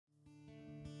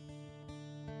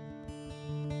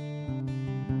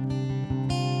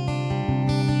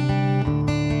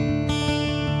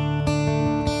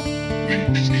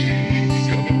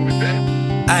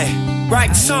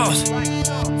Writing songs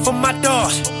for my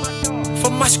dogs,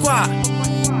 for my squad,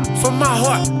 for my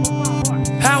heart.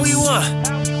 How he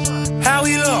won, how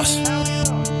he lost,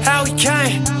 how he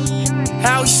came,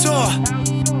 how he saw.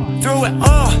 Through it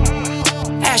all,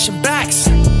 ashen backs,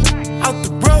 out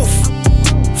the roof,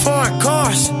 foreign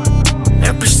cars,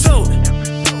 in pursuit,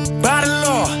 by the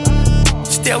law.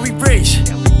 Still we reach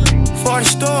for the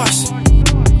stars.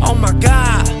 Oh my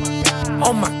God,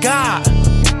 oh my God,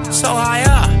 so high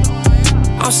up,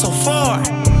 I'm so far.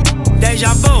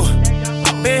 Deja vu,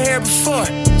 I've been here before.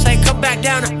 Say come back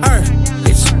down to earth,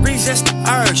 it's resist the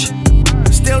urge.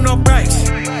 Still no brakes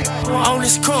on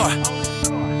this core.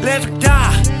 Live or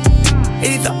die,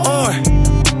 either or.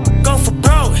 Go for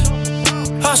broke,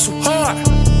 hustle hard,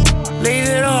 leave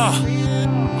it all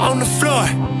on the floor,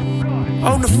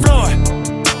 on the floor.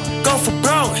 Go for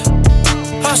broke,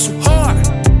 hustle hard,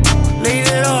 leave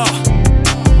it all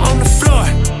on the floor,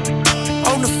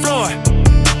 on the floor.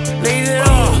 Leave it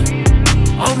all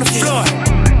on the floor,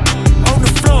 on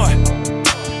the floor.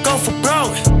 Go for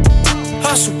broke,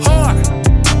 hustle hard,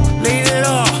 leave it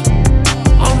all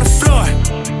on the floor,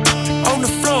 on the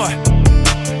floor.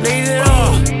 Leave it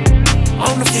all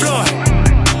on the floor.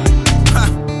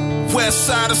 West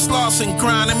side of Slauson,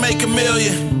 grind and make a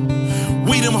million.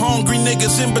 We them hungry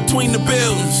niggas in between the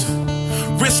buildings,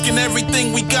 risking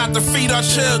everything we got to feed our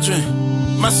children.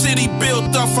 My city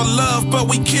built off of love, but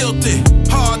we killed it.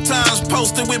 Hard times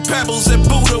posted with pebbles and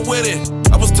Buddha with it.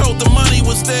 I was told the money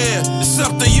was there, it's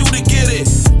up to you to get it.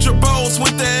 Jabos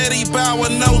with the Eddie Bauer,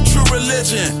 no true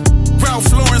religion.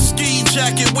 Ralph Lauren ski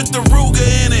jacket with the Ruger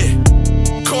in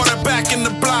it. Quarterback in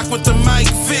the block with the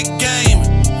Mike Vick game.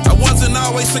 I wasn't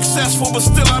always successful, but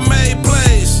still I made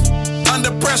plays.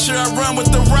 Under pressure, I run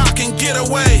with the rock and get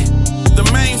away. The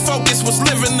main focus was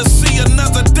living to see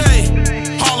another day.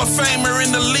 Hall of Famer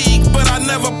in the league, but I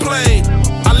never played.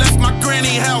 I left my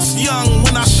granny house young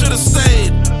when I should've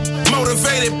stayed.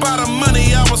 Motivated by the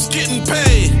money I was getting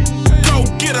paid. Go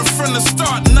get her from the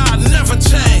start, and I never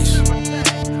changed.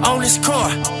 On this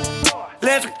core,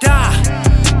 live or die,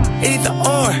 either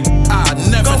or. I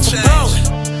never changed.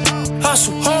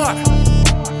 Hustle hard,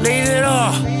 leave it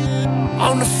all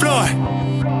on the floor,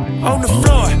 on the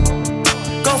floor.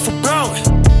 Go for broke,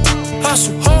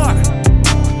 hustle hard,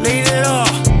 leave it all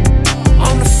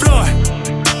on the floor,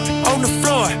 on the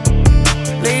floor.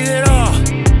 Leave it all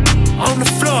on the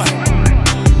floor,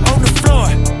 on the floor.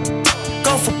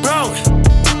 Go for broke,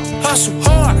 hustle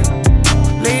hard,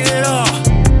 leave it all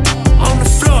on the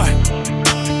floor,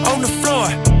 on the floor.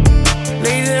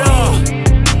 Leave it all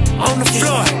on the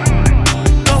floor.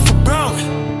 Go for broke,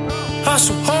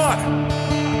 hustle hard.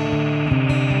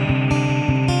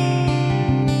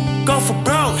 Go for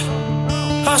broke,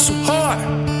 hustle hard.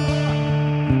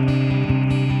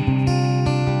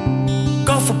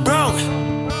 Go for broke,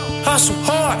 hustle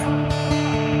hard.